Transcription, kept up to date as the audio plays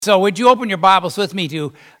So would you open your Bibles with me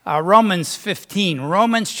to Romans 15,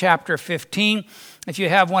 Romans chapter 15. If you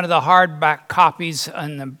have one of the hardback copies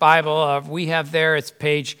in the Bible we have there, it's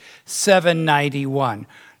page 791.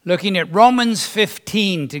 Looking at Romans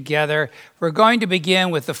 15 together, we're going to begin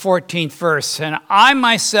with the 14th verse. And I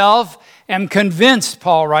myself am convinced,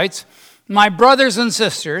 Paul writes, my brothers and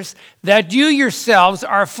sisters, that you yourselves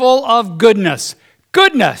are full of goodness.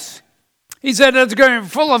 Goodness. He said it's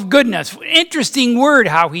full of goodness. Interesting word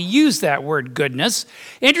how he used that word goodness.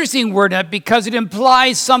 Interesting word because it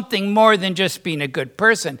implies something more than just being a good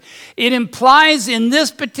person. It implies in this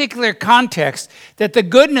particular context that the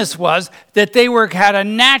goodness was that they had a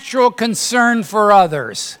natural concern for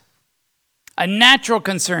others. A natural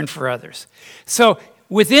concern for others. So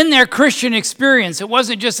within their Christian experience, it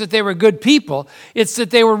wasn't just that they were good people, it's that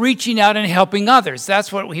they were reaching out and helping others.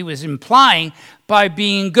 That's what he was implying by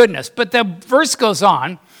being goodness. But the verse goes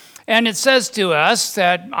on, and it says to us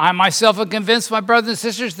that I myself am convinced, my brothers and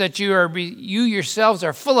sisters, that you yourselves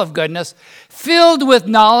are full of goodness, filled with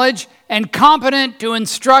knowledge, and competent to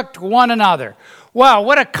instruct one another. Wow,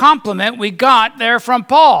 what a compliment we got there from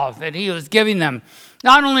Paul that he was giving them.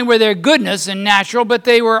 Not only were there goodness and natural, but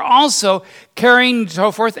they were also caring and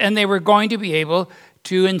so forth, and they were going to be able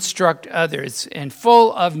to instruct others and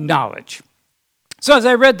full of knowledge. So as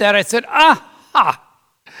I read that, I said,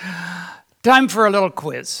 time for a little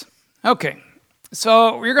quiz. Okay,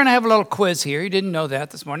 so we're going to have a little quiz here. You didn't know that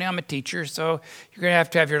this morning. I'm a teacher, so you're going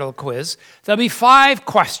to have your little quiz. There'll be 5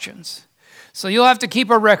 questions. So you'll have to keep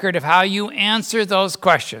a record of how you answer those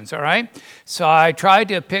questions, all right? So I tried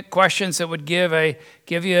to pick questions that would give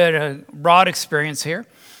you a broad experience here.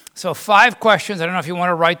 So 5 questions. I don't know if you want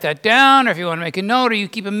to write that down or if you want to make a note or you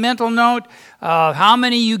keep a mental note of how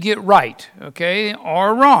many you get right, okay,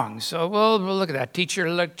 or wrong. So we'll look at that.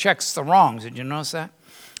 Teacher checks the wrongs. Did you notice that?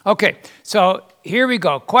 Okay, so here we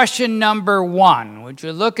go. Question number 1. Would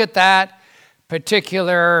you look at that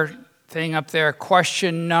particular thing up there?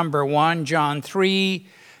 Question number 1, John 3,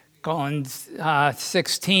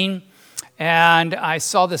 16. And I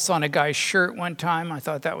saw this on a guy's shirt one time. I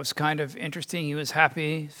thought that was kind of interesting. He was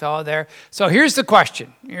happy, fellow there. So here's the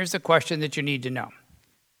question. Here's the question that you need to know.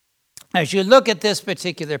 As you look at this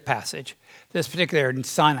particular passage, this particular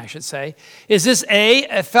sign, I should say, is this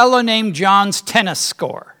A fellow named John's tennis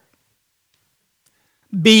score?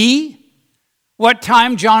 B, what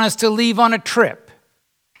time John is to leave on a trip?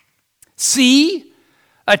 C,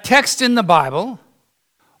 a text in the Bible?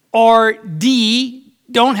 Or D,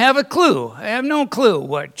 don't have a clue. I have no clue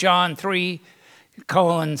what John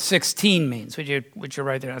 3:16 means. Would you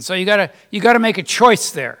write that down? So you gotta make a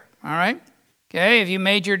choice there. All right? Okay, have you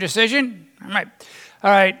made your decision? All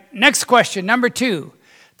right. Next question, number 2.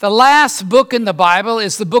 The last book in the Bible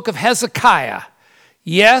is the book of Hezekiah.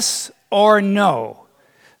 Yes or no?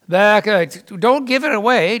 Don't give it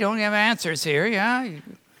away. Don't have answers here.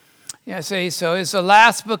 Yeah, say so. Is the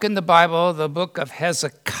last book in the Bible the book of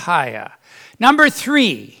Hezekiah? Number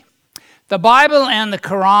 3, the Bible and the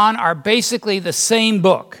Quran are basically the same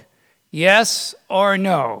book. Yes or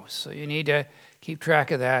no? So you need to keep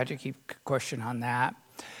track of that. You keep a question on that.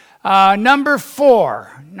 Number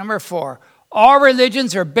 4, all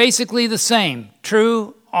religions are basically the same.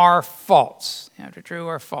 True or false? True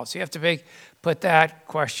or false? You have to put that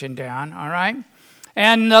question down, all right?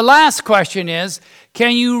 And the last question is,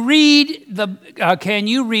 can you read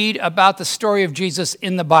about the story of Jesus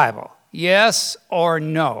in the Bible? Yes or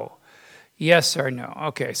no? Yes or no?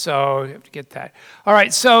 Okay, so you have to get that. All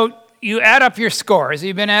right, so you add up your scores.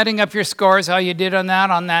 You've been adding up your scores, how you did on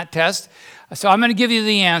that test. So I'm going to give you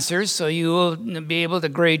the answers so you will be able to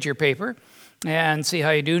grade your paper and see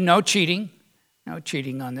how you do. No cheating. No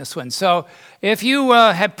cheating on this one. So if you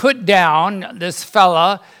had put down this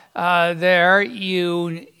fella there,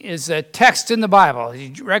 is a text in the Bible.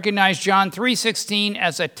 You recognize John 3:16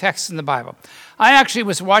 as a text in the Bible. I actually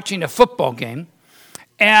was watching a football game,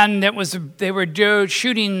 and they were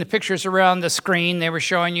shooting the pictures around the screen. They were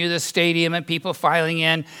showing you the stadium and people filing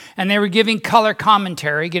in, and they were giving color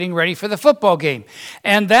commentary, getting ready for the football game.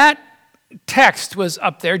 And that text was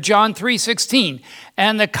up there, John 3:16,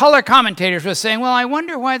 and the color commentators were saying, well, I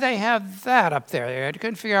wonder why they have that up there. I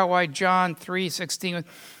couldn't figure out why John 3:16 was...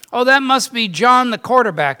 Oh, that must be John the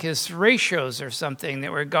quarterback, his ratios or something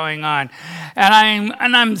that were going on. And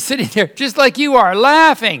I'm sitting there just like you are,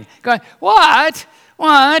 laughing, going, what?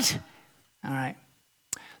 All right.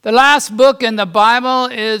 The last book in the Bible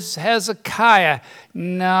is Hezekiah.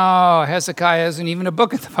 No, Hezekiah isn't even a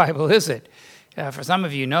book in the Bible, is it? For some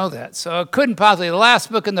of you know that. So it couldn't possibly. The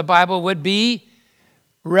last book in the Bible would be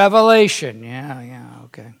Revelation. Yeah,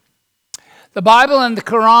 okay. The Bible and the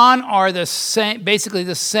Quran are the same, basically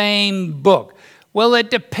the same book. Well, it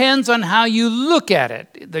depends on how you look at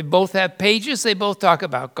it. They both have pages. They both talk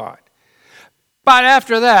about God. But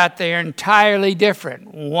after that, they are entirely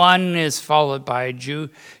different. One is followed by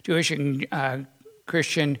Jewish and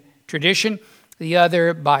Christian tradition, the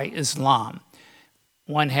other by Islam.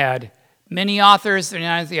 One had many authors,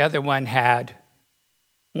 the other one had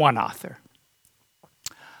one author.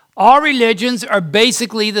 All religions are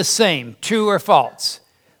basically the same, true or false.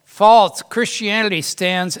 False. Christianity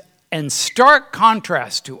stands in stark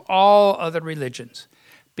contrast to all other religions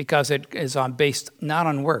because it is based not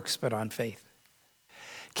on works but on faith.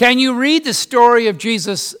 Can you read the story of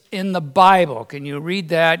Jesus in the Bible? Can you read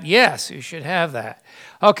that? Yes, you should have that.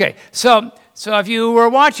 Okay, so if you were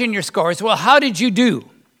watching your scores, well, how did you do?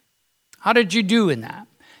 How did you do in that?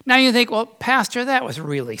 Now you think, well, Pastor, that was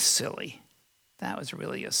really silly. That was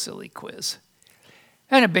really a silly quiz.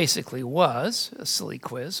 And it basically was a silly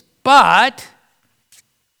quiz. But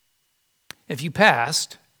if you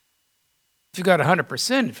passed, if you got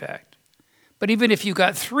 100%, in fact, but even if you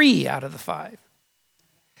got 3 out of the 5,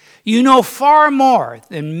 you know far more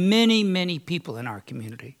than many, many people in our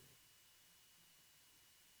community.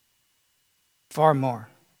 Far more.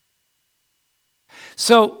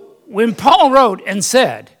 So when Paul wrote and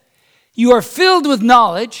said, you are filled with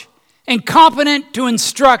knowledge and competent to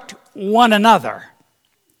instruct one another.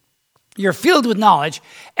 You're filled with knowledge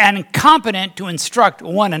and competent to instruct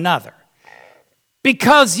one another.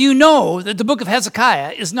 Because you know that the book of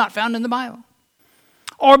Hezekiah is not found in the Bible.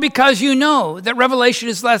 Or because you know that Revelation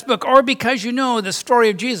is the last book. Or because you know the story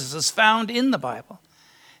of Jesus is found in the Bible.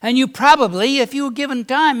 And you probably, if you were given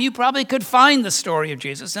time, you probably could find the story of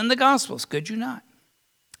Jesus in the Gospels, could you not?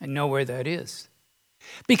 And know where that is.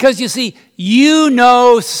 Because you see, you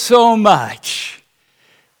know so much.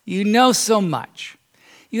 You know so much.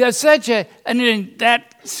 You have such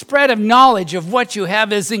that spread of knowledge of what you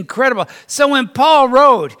have is incredible. So when Paul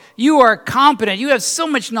wrote, you are competent, you have so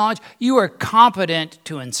much knowledge, you are competent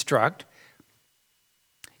to instruct.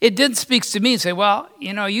 It then speaks to me and say, well,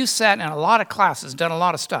 you sat in a lot of classes, done a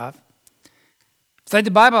lot of stuff, studied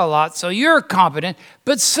the Bible a lot, so you're competent,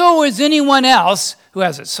 but so is anyone else who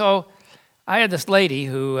has it. So I had this lady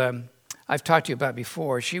who I've talked to you about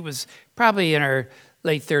before. She was probably in her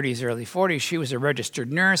late 30s, early 40s. She was a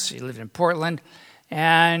registered nurse. She lived in Portland.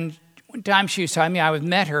 And one time she was telling me I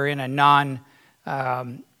met her in a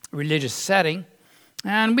non-religious setting.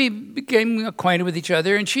 And we became acquainted with each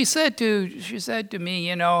other. And she said to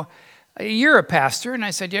me, you're a pastor. And I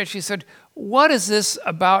said, yeah. She said, what is this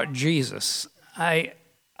about Jesus?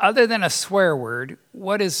 Other than a swear word,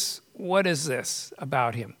 what is this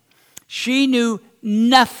about him? She knew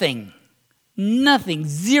nothing,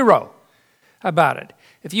 zero about it.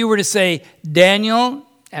 If you were to say, Daniel,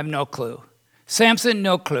 I have no clue. Samson,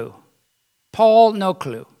 no clue. Paul, no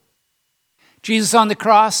clue. Jesus on the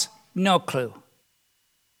cross, no clue.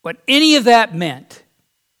 What any of that meant.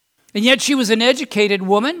 And yet she was an educated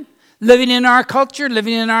woman, living in our culture,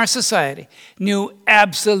 living in our society, knew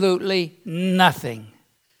absolutely nothing.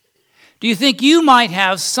 Do you think you might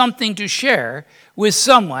have something to share with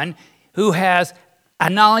someone who has a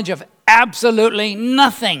knowledge of absolutely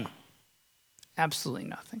nothing? Absolutely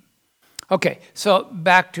nothing. Okay, so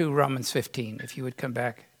back to Romans 15, if you would come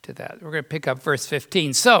back to that. We're going to pick up verse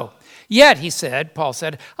 15. So, yet, Paul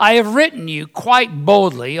said, I have written you quite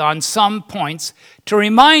boldly on some points to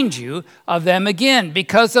remind you of them again,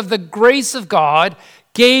 because of the grace of God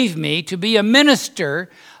gave me to be a minister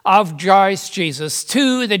of Christ Jesus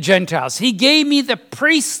to the Gentiles. He gave me the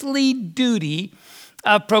priestly duty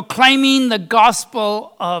of proclaiming the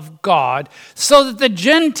gospel of God so that the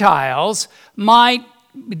Gentiles might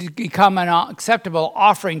become an acceptable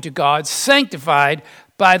offering to God, sanctified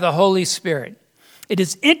by the Holy Spirit. It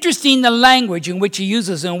is interesting the language in which he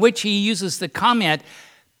uses the comment,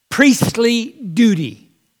 priestly duty.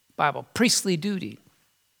 Bible, priestly duty.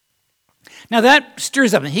 Now that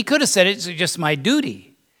stirs up. He could have said it's just my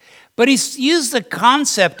duty. But he's used the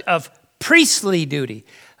concept of priestly duty.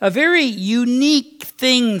 A very unique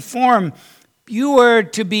form. You are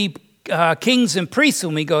to be kings and priests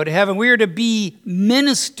when we go to heaven. We are to be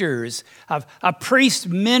ministers. A priest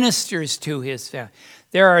ministers to his family.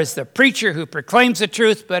 There is the preacher who proclaims the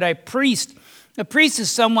truth, but a priest is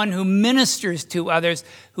someone who ministers to others,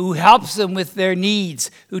 who helps them with their needs,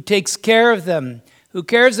 who takes care of them, who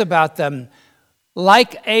cares about them.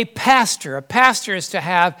 Like a pastor. A pastor is to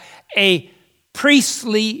have a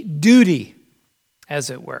priestly duty, as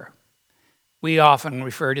it were. We often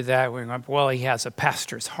refer to that, well, he has a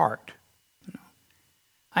pastor's heart.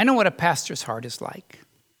 I know what a pastor's heart is like.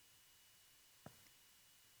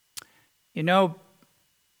 You know,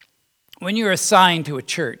 when you're assigned to a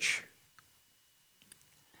church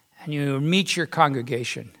and you meet your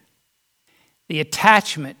congregation, the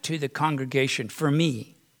attachment to the congregation, for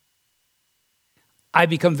me, I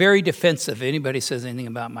become very defensive if anybody says anything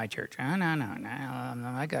about my church. Oh,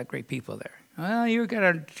 no, I got great people there. Well, you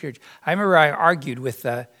got a church. I remember I argued with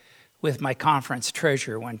my conference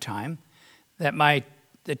treasurer one time that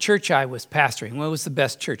the church I was pastoring, what was the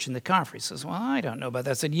best church in the conference? He says, well, I don't know about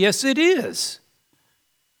that. I said, yes, it is.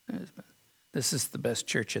 This is the best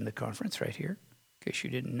church in the conference right here, in case you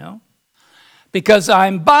didn't know. Because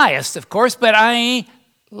I'm biased, of course, but I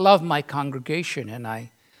love my congregation and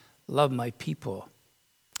I love my people.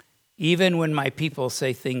 Even when my people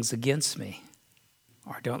say things against me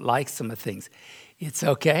or don't like some of the things, it's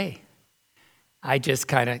okay. I just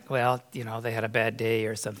kind of, they had a bad day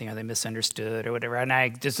or something, or they misunderstood or whatever. And I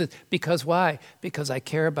just, because why? Because I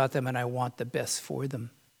care about them and I want the best for them.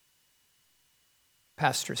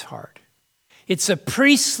 Pastor's heart. It's a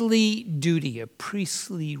priestly duty, a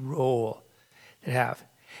priestly role to have.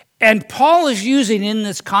 And Paul is using in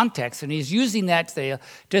this context, and he's using that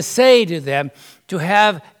to say to them, to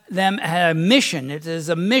have them a mission. It is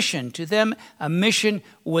a mission. To them, a mission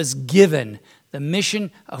was given. The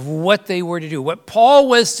mission of what they were to do. What Paul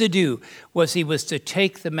was to do was he was to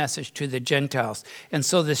take the message to the Gentiles. And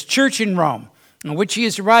so this church in Rome, which he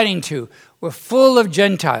is writing to, were full of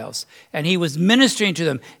Gentiles. And he was ministering to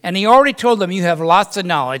them. And he already told them, you have lots of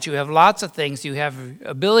knowledge, you have lots of things, you have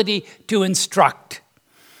ability to instruct.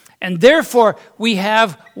 And therefore, we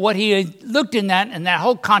have what he looked in that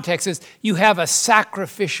whole context is you have a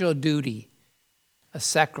sacrificial duty. A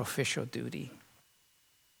sacrificial duty.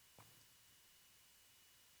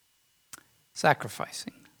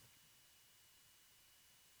 Sacrificing.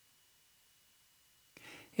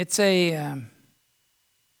 It's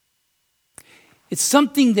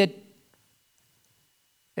something that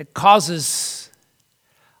causes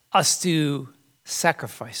us to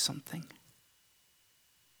sacrifice something.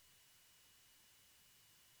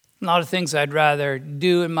 A lot of things I'd rather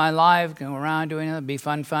do in my life, go around doing it, be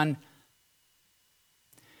fun.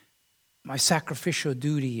 My sacrificial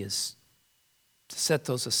duty is to set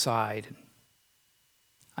those aside.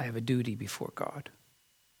 I have a duty before God.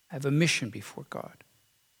 I have a mission before God.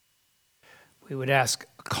 We would ask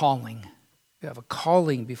a calling. We have a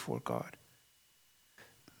calling before God.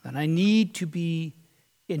 And I need to be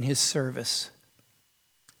in his service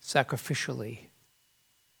sacrificially.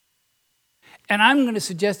 And I'm going to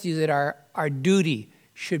suggest to you that our duty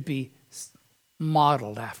should be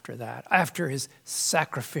modeled after that, after his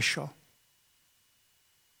sacrificial.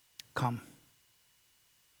 Come.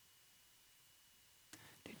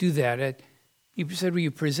 To do that, you said,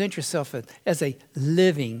 you present yourself as a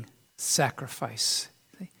living sacrifice.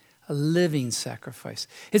 A living sacrifice.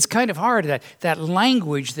 It's kind of hard, that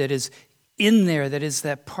language that is in there, that is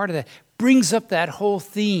that part of that, brings up that whole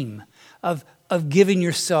theme of giving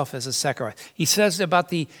yourself as a sacrifice. He says about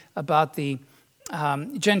the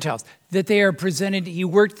Gentiles, that they are presented, he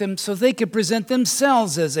worked them so they could present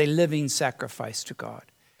themselves as a living sacrifice to God.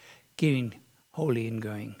 Giving, holy and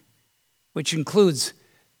going, which includes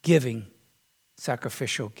giving,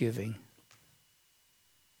 sacrificial giving.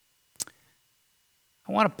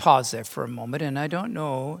 I want to pause there for a moment, and I don't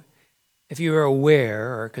know if you are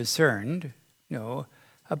aware or concerned,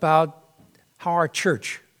 about how our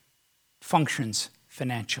church functions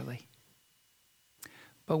financially.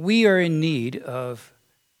 But we are in need of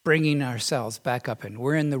bringing ourselves back up, and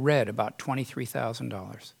we're in the red about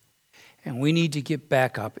 $23,000. And we need to get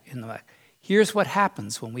back up in the black. Here's what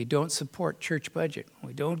happens when we don't support church budget. When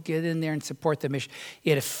we don't get in there and support the mission.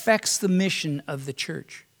 It affects the mission of the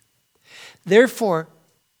church. Therefore,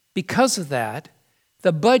 because of that,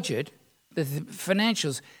 the budget, the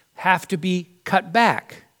financials have to be cut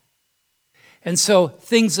back. And so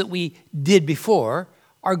things that we did before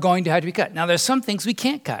are going to have to be cut. Now, there's some things we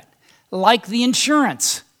can't cut, like the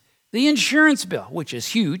insurance bill, which is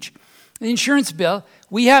huge. The insurance bill,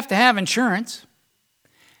 we have to have insurance,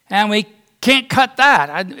 and we can't cut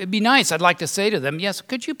that. It'd be nice. I'd like to say to them, yes,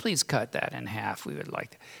 could you please cut that in half? We would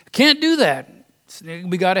like to. Can't do that.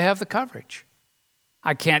 We got to have the coverage.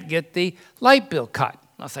 I can't get the light bill cut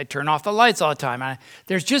unless I turn off the lights all the time.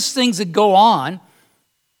 There's just things that go on.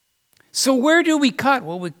 So where do we cut?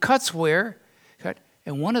 Well, we cut,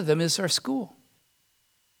 and one of them is our school.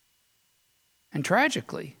 And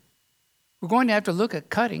tragically, we're going to have to look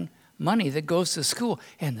at cutting money that goes to school,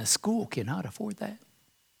 and the school cannot afford that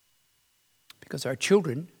because our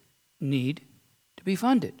children need to be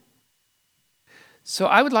funded. So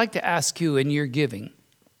I would like to ask you in your giving,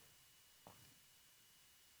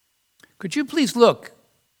 could you please look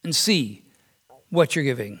and see what you're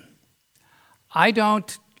giving. I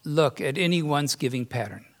don't look at anyone's giving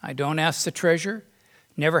pattern. I don't ask the treasurer,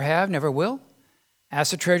 never have, never will.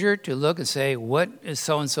 Ask the treasurer to look and say, what is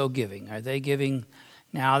so-and-so giving? Are they giving?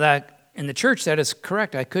 Now that in the church, that is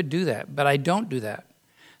correct. I could do that, but I don't do that.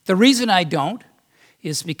 The reason I don't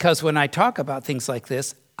is because when I talk about things like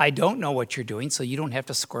this, I don't know what you're doing, so you don't have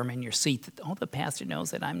to squirm in your seat that, oh, the pastor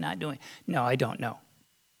knows that I'm not doing. No, I don't know.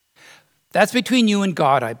 That's between you and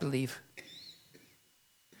God, I believe.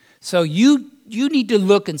 So you need to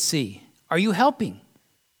look and see, are you helping?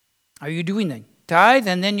 Are you doing the tithe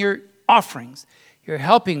and then your offerings? You're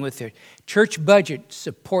helping with their church budget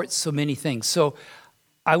supports so many things. So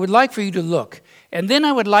I would like for you to look. And then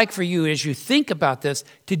I would like for you, as you think about this,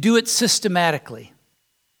 to do it systematically.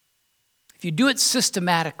 If you do it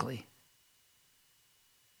systematically,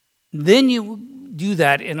 then you do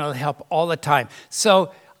that and it'll help all the time.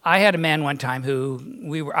 So I had a man one time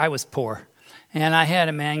I was poor. And I had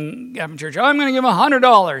a man up in church, I'm going to give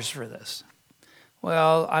 $100 for this.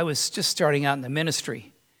 Well, I was just starting out in the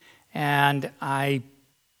ministry. And I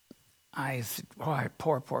said,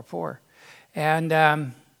 poor. And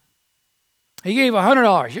he gave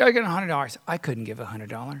 $100. You got to get $100. I couldn't give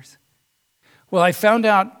 $100. Well, I found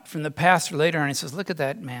out from the pastor later on, he says, look at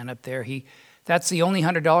that man up there. That's the only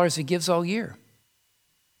 $100 he gives all year.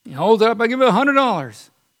 You hold it up, I give him $100.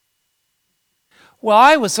 Well,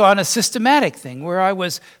 I was on a systematic thing where I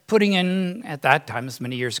was putting in, at that time, this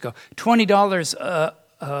many years ago, $20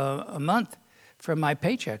 a month from my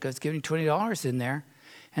paycheck. I was giving $20 in there.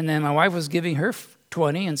 And then my wife was giving her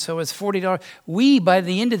 $20, and so it was $40. We, by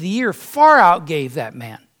the end of the year, far outgave that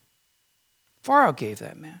man. Far outgave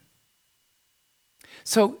that man.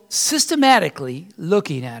 So systematically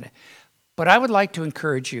looking at it. But I would like to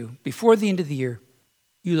encourage you, before the end of the year,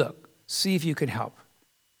 you look, see if you can help.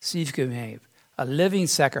 See if you can behave. A living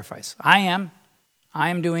sacrifice. I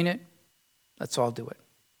am doing it. Let's all do it.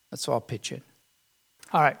 Let's all pitch in.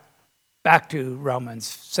 All right, back to Romans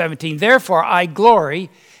 17. Therefore, I glory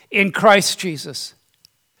in Christ Jesus,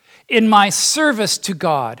 in my service to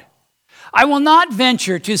God. I will not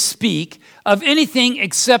venture to speak of anything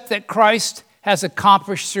except that Christ has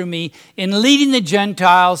accomplished through me in leading the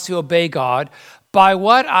Gentiles to obey God by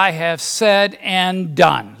what I have said and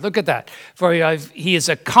done. Look at that. For he is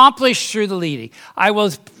accomplished through the leading. I will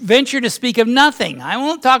venture to speak of nothing. I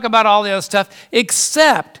won't talk about all the other stuff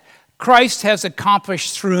except Christ has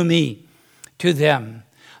accomplished through me to them.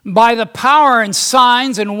 By the power and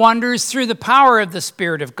signs and wonders through the power of the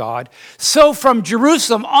Spirit of God. So from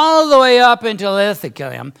Jerusalem all the way up into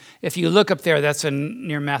Ithacum, if you look up there, that's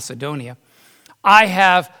near Macedonia, I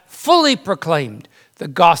have fully proclaimed the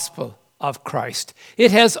gospel of Christ.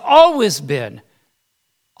 It has always been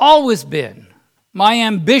my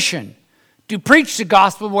ambition to preach the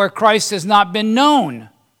gospel where Christ has not been known,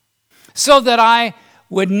 so that I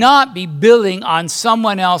would not be building on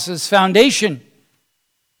someone else's foundation.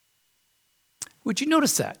 Would you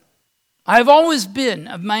notice that? I have always been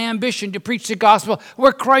of my ambition to preach the gospel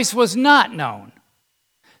where Christ was not known,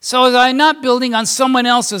 so that I'm not building on someone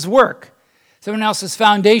else's work, someone else's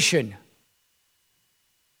foundation.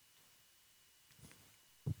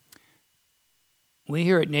 We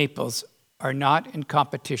here at Naples are not in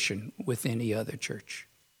competition with any other church.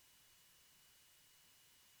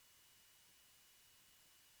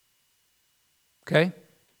 Okay?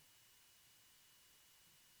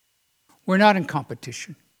 We're not in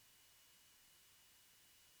competition.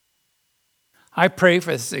 I pray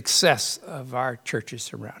for the success of our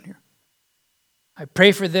churches around here. I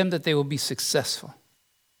pray for them that they will be successful.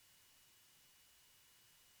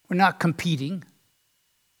 We're not competing.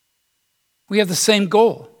 We have the same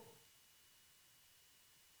goal.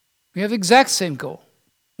 We have the exact same goal.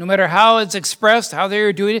 No matter how it's expressed, how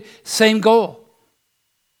they're doing it, same goal.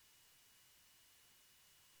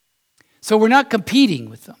 So we're not competing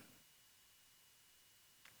with them.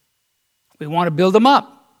 We want to build them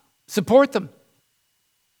up, support them.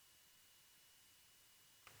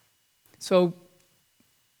 So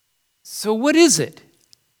what is it?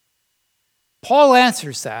 Paul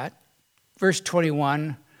answers that, verse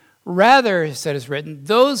 21, rather, as it is written,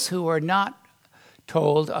 those who are not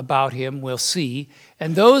told about him will see,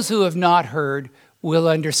 and those who have not heard will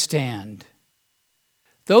understand.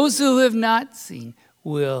 Those who have not seen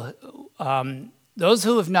will, those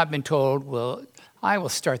who have not been told will, I will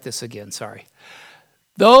start this again, sorry.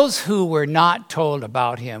 Those who were not told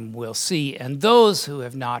about him will see, and those who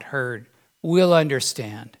have not heard will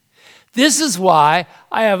understand. This is why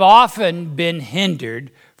I have often been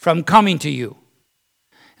hindered from coming to you.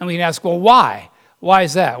 And we can ask, well, why? Why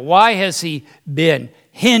is that? Why has he been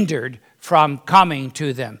hindered from coming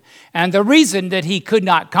to them. And the reason that he could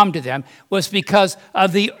not come to them was because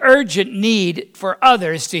of the urgent need for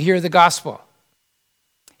others to hear the gospel.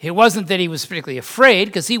 It wasn't that he was particularly afraid,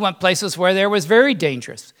 because he went places where there was very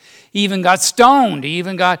dangerous. He even got stoned. He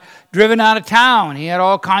even got driven out of town. He had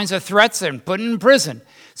all kinds of threats and put in prison.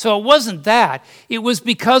 So it wasn't that. It was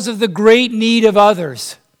because of the great need of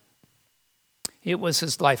others. It was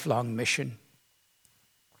his lifelong mission.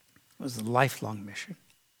 It was a lifelong mission.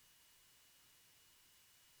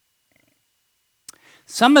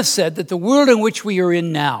 Some have said that the world in which we are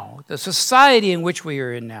in now, the society in which we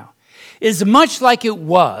are in now, is much like it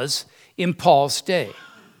was in Paul's day.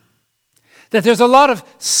 That there's a lot of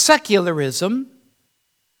secularism.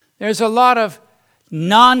 There's a lot of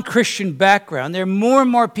non-Christian background. There are more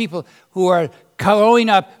and more people who are growing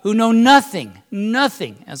up who know nothing,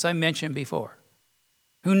 as I mentioned before,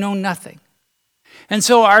 who know nothing. And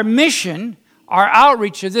so our mission, our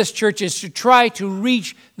outreach of this church is to try to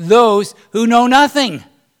reach those who know nothing.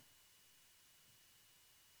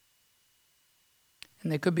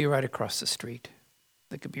 And they could be right across the street.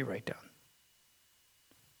 They could be right down.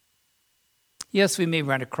 Yes, we may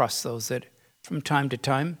run across those that from time to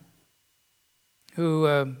time who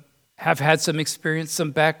have had some experience,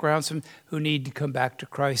 some background, some who need to come back to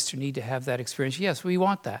Christ, who need to have that experience. Yes, we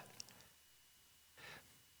want that.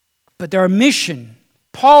 But our mission,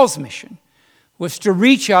 Paul's mission, was to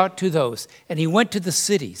reach out to those. And he went to the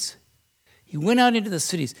cities. He went out into the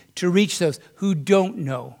cities to reach those who don't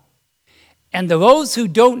know. And those who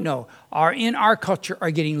don't know are in our culture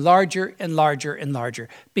are getting larger and larger and larger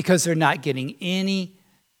because they're not getting any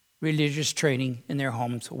religious training in their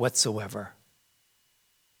homes whatsoever.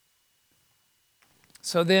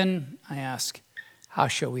 So then I ask, how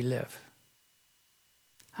shall we live?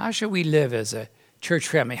 How shall we live as a church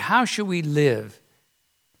family? How shall we live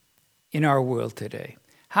in our world today?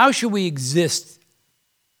 How shall we exist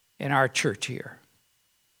in our church here?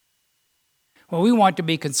 Well, we want to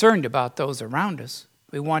be concerned about those around us.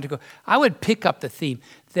 We want to go. I would pick up the theme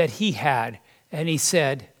that he had, and he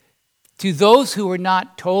said, to those who are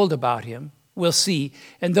not told about him will see,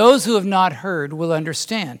 and those who have not heard will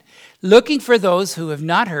understand. Looking for those who have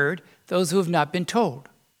not heard, those who have not been told.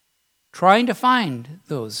 Trying to find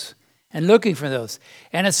those and looking for those.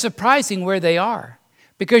 And it's surprising where they are.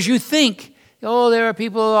 Because you think, oh, there are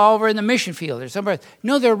people all over in the mission field or somewhere.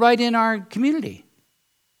 No, they're right in our community.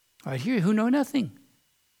 Right here, who know nothing.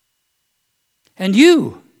 And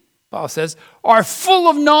you, Paul says, are full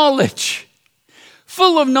of knowledge.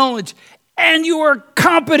 Full of knowledge. And you are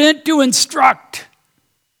competent to instruct.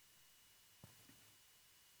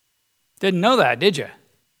 Didn't know that, did you?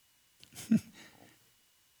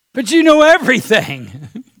 But you know everything.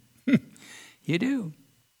 You do.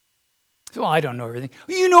 So I don't know everything.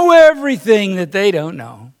 You know everything that they don't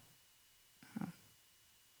know.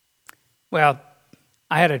 Well,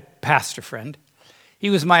 I had a pastor friend. He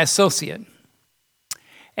was my associate.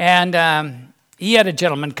 And he had a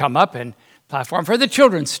gentleman come up and platform for the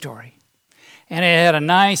children's story. And it had a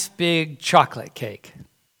nice big chocolate cake.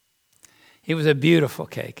 It was a beautiful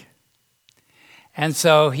cake. And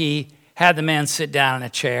so he had the man sit down in a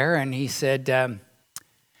chair and he said,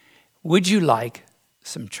 would you like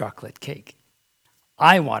some chocolate cake?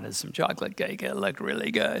 I wanted some chocolate cake. It looked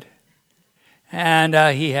really good. And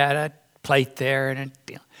he had a plate there.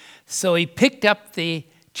 So he picked up the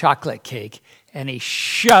chocolate cake and he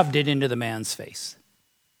shoved it into the man's face.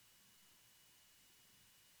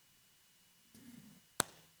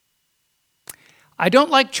 I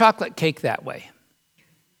don't like chocolate cake that way.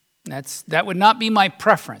 That would not be my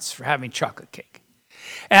preference for having chocolate cake.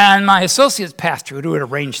 And my associate pastor, who had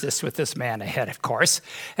arranged this with this man ahead, of course,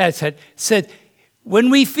 said,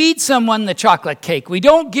 when we feed someone the chocolate cake, we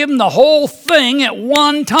don't give them the whole thing at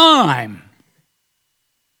one time.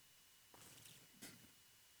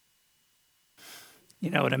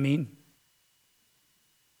 You know what I mean?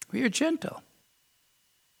 We are gentle.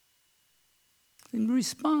 And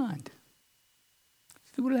respond.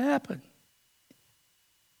 See what will happen.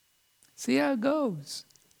 See how it goes.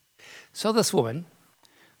 So this woman,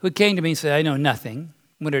 who came to me and said, I know nothing,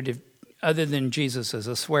 other than Jesus as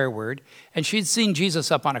a swear word, and she'd seen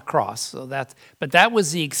Jesus up on a cross, but that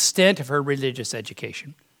was the extent of her religious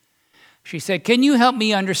education. She said, can you help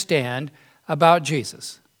me understand about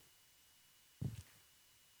Jesus?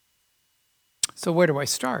 So where do I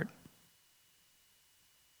start?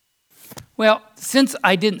 Well, since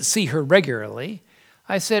I didn't see her regularly,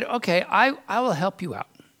 I said, okay, I will help you out.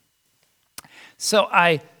 So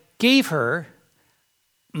I gave her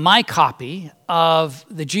my copy of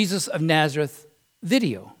the Jesus of Nazareth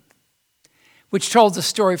video, which told the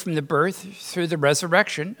story from the birth through the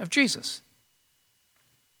resurrection of Jesus.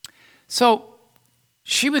 So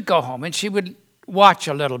she would go home and she would watch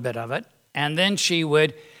a little bit of it, and then she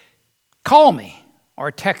would call me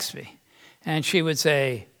or text me, and she would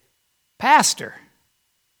say, Pastor,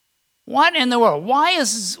 what in the world? Why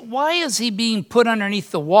is he being put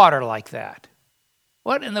underneath the water like that?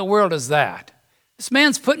 What in the world is that? This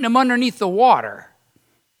man's putting him underneath the water.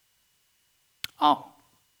 Oh,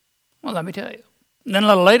 well, let me tell you. And then a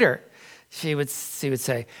little later, she would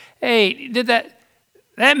say, hey, did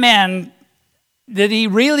that man, did he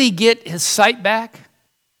really get his sight back?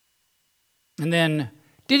 And then,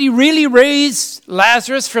 did he really raise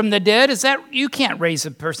Lazarus from the dead? You can't raise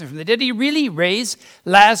a person from the dead. Did he really raise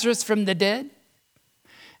Lazarus from the dead?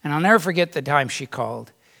 And I'll never forget the time she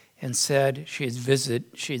called and said she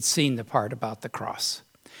had seen the part about the cross.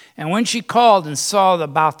 And when she called and saw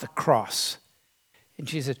about the cross, and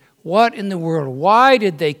she said, what in the world? Why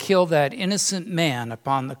did they kill that innocent man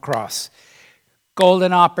upon the cross?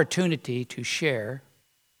 Golden opportunity to share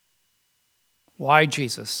why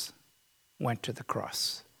Jesus went to the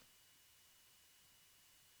cross.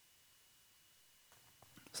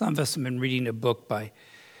 Some of us have been reading a book by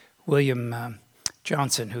William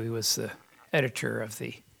Johnson, who was the editor of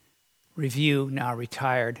the Review, now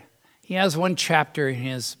retired. He has one chapter in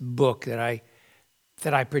his book that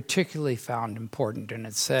I particularly found important, and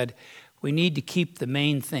it said, we need to keep the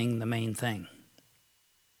main thing the main thing.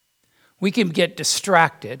 We can get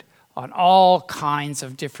distracted on all kinds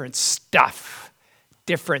of different stuff,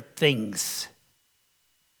 different things.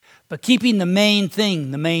 But keeping the main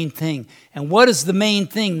thing the main thing. And what is the main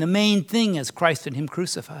thing? The main thing is Christ and Him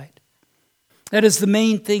crucified. That is the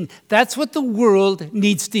main thing. That's what the world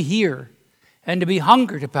needs to hear and to be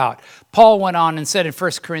hungered about. Paul went on and said in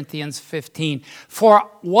 1 Corinthians 15, for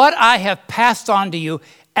what I have passed on to you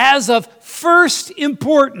as of first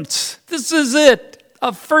importance, this is it,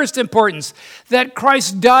 of first importance, that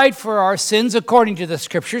Christ died for our sins according to the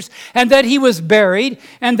Scriptures, and that He was buried,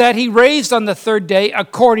 and that He raised on the third day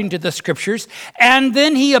according to the Scriptures, and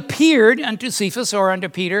then He appeared unto Cephas or unto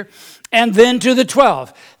Peter, and then to the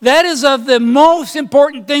 12. That is of the most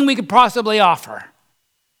important thing we could possibly offer.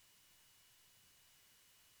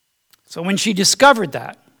 So when she discovered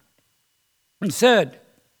that and said,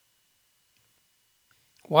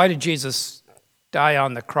 why did Jesus die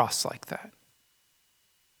on the cross like that?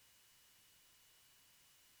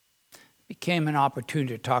 It became an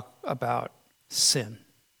opportunity to talk about sin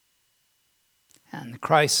and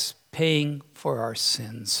Christ paying for our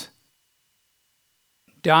sins,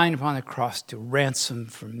 dying upon the cross to ransom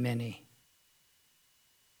for many.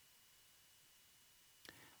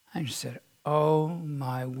 I just said, oh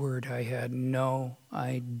my word, I had no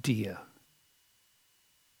idea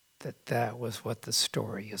that was what the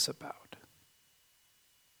story is about.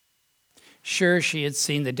 Sure, she had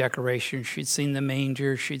seen the decoration, she'd seen the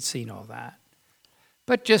manger, she'd seen all that.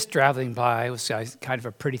 But just traveling by, it was kind of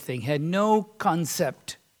a pretty thing, had no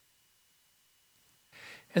concept.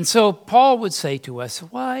 And so Paul would say to us,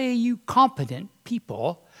 why are you competent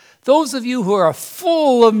people, those of you who are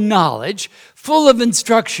full of knowledge, full of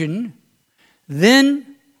instruction,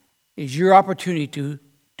 then is your opportunity to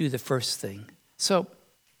do the first thing. So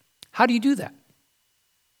how do you do that?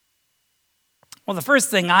 Well, the first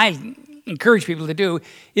thing I encourage people to do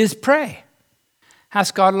is pray.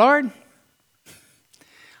 Ask God, Lord,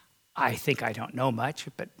 I think I don't know much,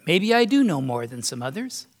 but maybe I do know more than some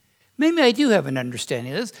others. Maybe I do have an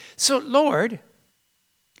understanding of this. So, Lord,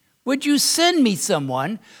 would you send me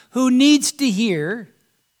someone who needs to hear?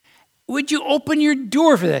 Would you open your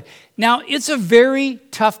door for that? Now, it's a very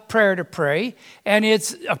tough prayer to pray, and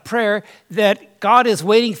it's a prayer that God is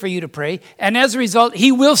waiting for you to pray, and as a result,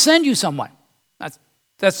 He will send you someone.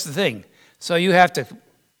 That's the thing. So you have to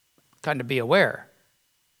kind of be aware.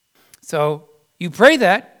 So you pray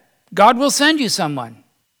that, God will send you someone.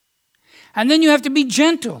 And then you have to be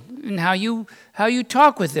gentle in how you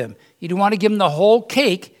talk with them. You don't want to give them the whole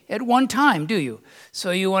cake at one time, do you?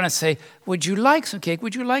 So you want to say, would you like some cake?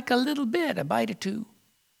 Would you like a little bit, a bite or two?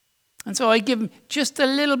 And so I give them just a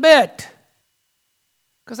little bit.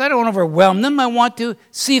 Because I don't want to overwhelm them. I want to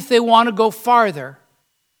see if they want to go farther.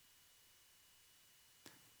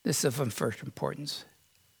 This is of first importance.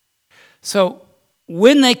 So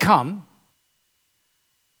when they come,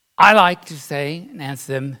 I like to say and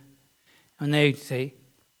answer them when they say,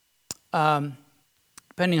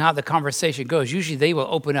 depending on how the conversation goes, usually they will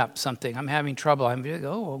open up something. I'm having trouble. I'm like,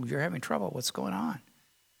 oh, you're having trouble. What's going on?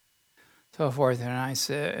 So forth. And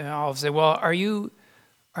I'll say, well, are you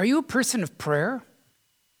a person of prayer?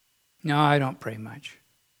 No, I don't pray much.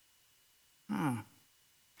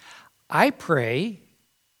 I pray.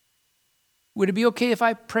 Would it be okay if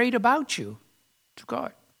I prayed about you to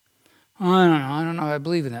God? I don't know. I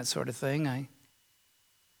believe in that sort of thing.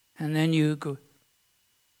 And then you go,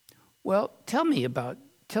 well, tell me about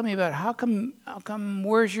how come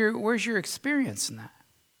where's your experience in that?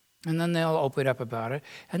 And then they'll open up about it.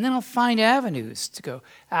 And then I'll find avenues to go,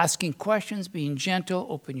 asking questions, being gentle,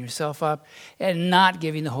 open yourself up, and not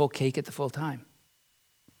giving the whole cake at the full time.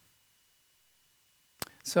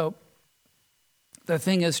 So the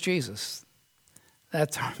thing is Jesus.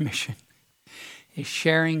 That's our mission, is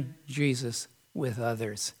sharing Jesus with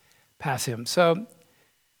others. Pass him. So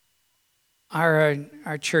our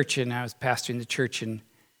church, and I was pastoring the church in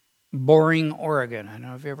Boring, Oregon. I don't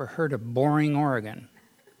know if you've ever heard of Boring, Oregon.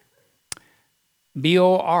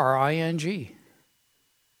 Boring.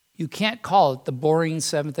 You can't call it the Boring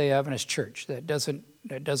Seventh-day Adventist Church. That doesn't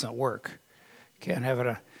work. You can't have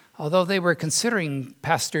it. Although they were considering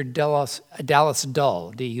Pastor Dallas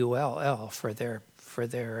Dull, D-U-L-L, for their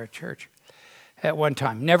church at one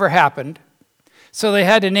time. Never happened. So they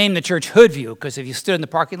had to name the church Hoodview, because if you stood in the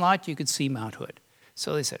parking lot, you could see Mount Hood.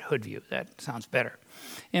 So they said Hoodview. That sounds better.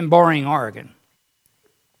 In Boring, Oregon.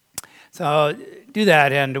 So do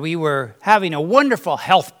that, and we were having a wonderful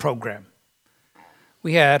health program.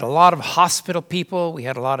 We had a lot of hospital people. We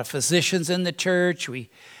had a lot of physicians in the church. A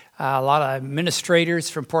lot of administrators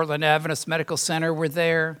from Portland Adventist Medical Center were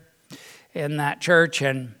there in that church,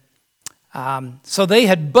 and so they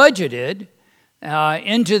had budgeted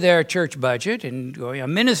into their church budget and a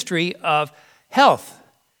ministry of health.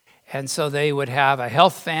 And so they would have a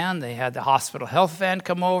health van. They had the hospital health van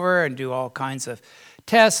come over and do all kinds of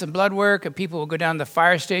tests and blood work, and people would go down to the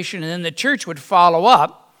fire station, and then the church would follow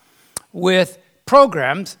up with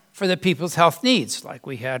programs for the people's health needs. Like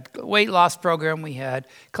we had a weight loss program, we had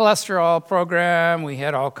cholesterol program, we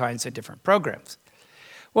had all kinds of different programs.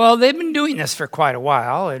 Well, they've been doing this for quite a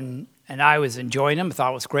while, and I was enjoying them, thought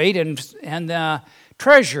it was great, and the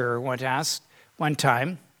treasurer asked one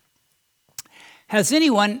time, has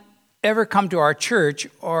anyone ever come to our church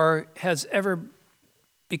or has ever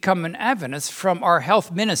become an Adventist from our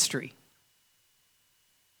health ministry?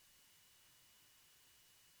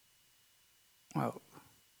 Well,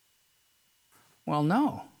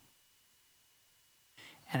 no.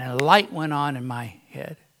 And a light went on in my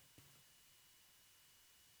head.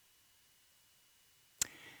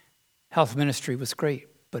 Health ministry was great,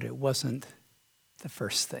 but it wasn't the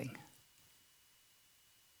first thing.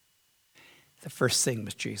 The first thing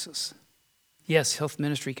was Jesus. Yes, health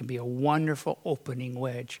ministry can be a wonderful opening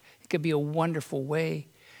wedge. It could be a wonderful way.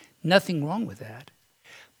 Nothing wrong with that.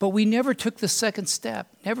 But we never took the second step,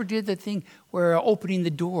 never did the thing where opening the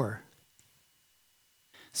door.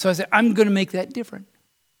 So I said, I'm going to make that different.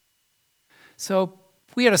 So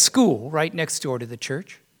we had a school right next door to the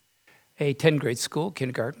church, a 10th grade school,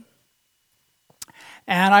 kindergarten.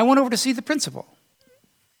 And I went over to see the principal.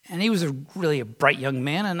 And he was really a bright young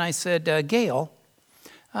man. And I said, Gail,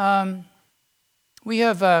 do you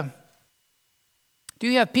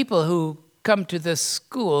have people who come to this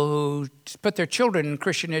school who put their children in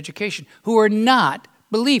Christian education who are not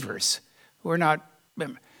believers, who are not?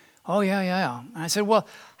 Oh, yeah. And I said, well,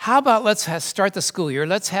 how about let's start the school year.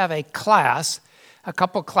 Let's have a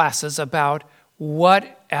couple classes about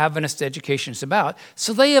what Adventist education is about,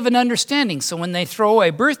 so they have an understanding. So when they throw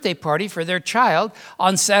a birthday party for their child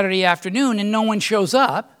on Saturday afternoon and no one shows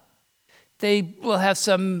up, they will have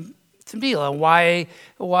some deal on why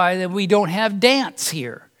we don't have dance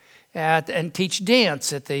here and teach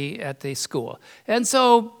dance at the school. And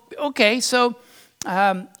so,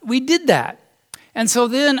 we did that. And so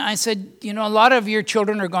then I said, a lot of your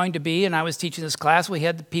children are going to be, and I was teaching this class, we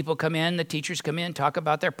had the people come in, the teachers come in, talk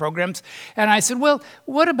about their programs. And I said, well,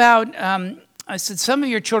 what about, some of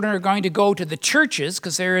your children are going to go to the churches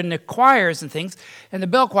because they're in the choirs and things, and the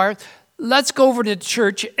bell choirs. Let's go over to the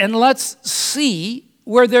church and let's see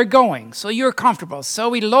where they're going. So you're comfortable. So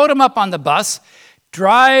we load them up on the bus,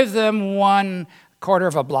 drive them 1/4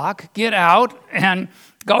 of a block, get out, and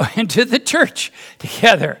go into the church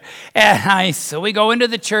together. So we go into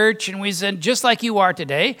the church, and we said, just like you are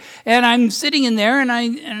today. And I'm sitting in there,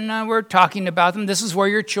 and we're talking about them. This is where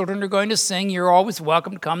your children are going to sing. You're always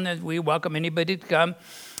welcome to come. We welcome anybody to come,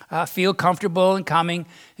 feel comfortable in coming,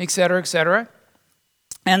 et cetera, et cetera.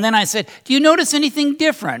 And then I said, do you notice anything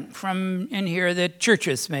different from in here that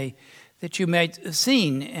you may have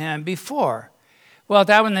seen before? Well,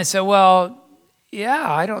 that one they said, well,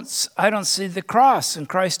 yeah, I don't see the cross and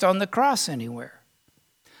Christ on the cross anywhere.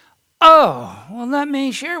 Oh, well, let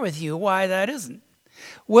me share with you why that isn't.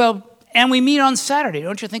 Well, and we meet on Saturday.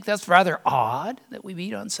 Don't you think that's rather odd that we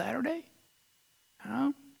meet on Saturday?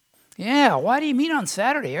 Yeah, why do you meet on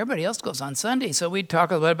Saturday? Everybody else goes on Sunday. So we'd talk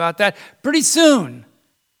a little bit about that. Pretty soon,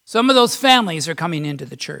 some of those families are coming into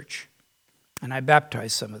the church. And I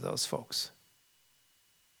baptized some of those folks.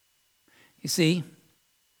 You see,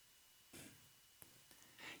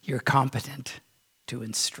 you're competent to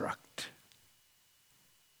instruct.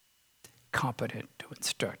 Competent to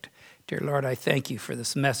instruct. Dear Lord, I thank you for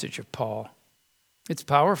this message of Paul. It's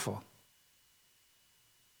powerful.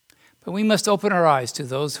 But we must open our eyes to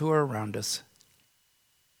those who are around us.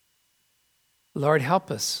 Lord, help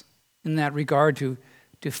us in that regard to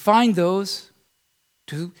find those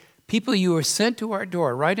people you are sent to our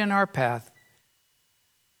door, right in our path.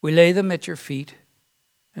 We lay them at your feet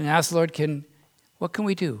and ask, Lord, what can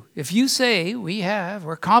we do? If you say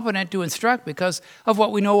we're competent to instruct because of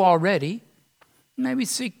what we know already, maybe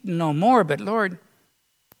seek to know more, but Lord,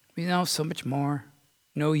 we know so much more.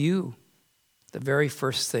 Know you, the very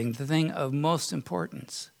first thing, the thing of most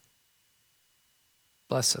importance.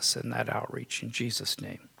 Bless us in that outreach in Jesus'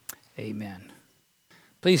 name. Amen.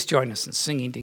 Please join us in singing together.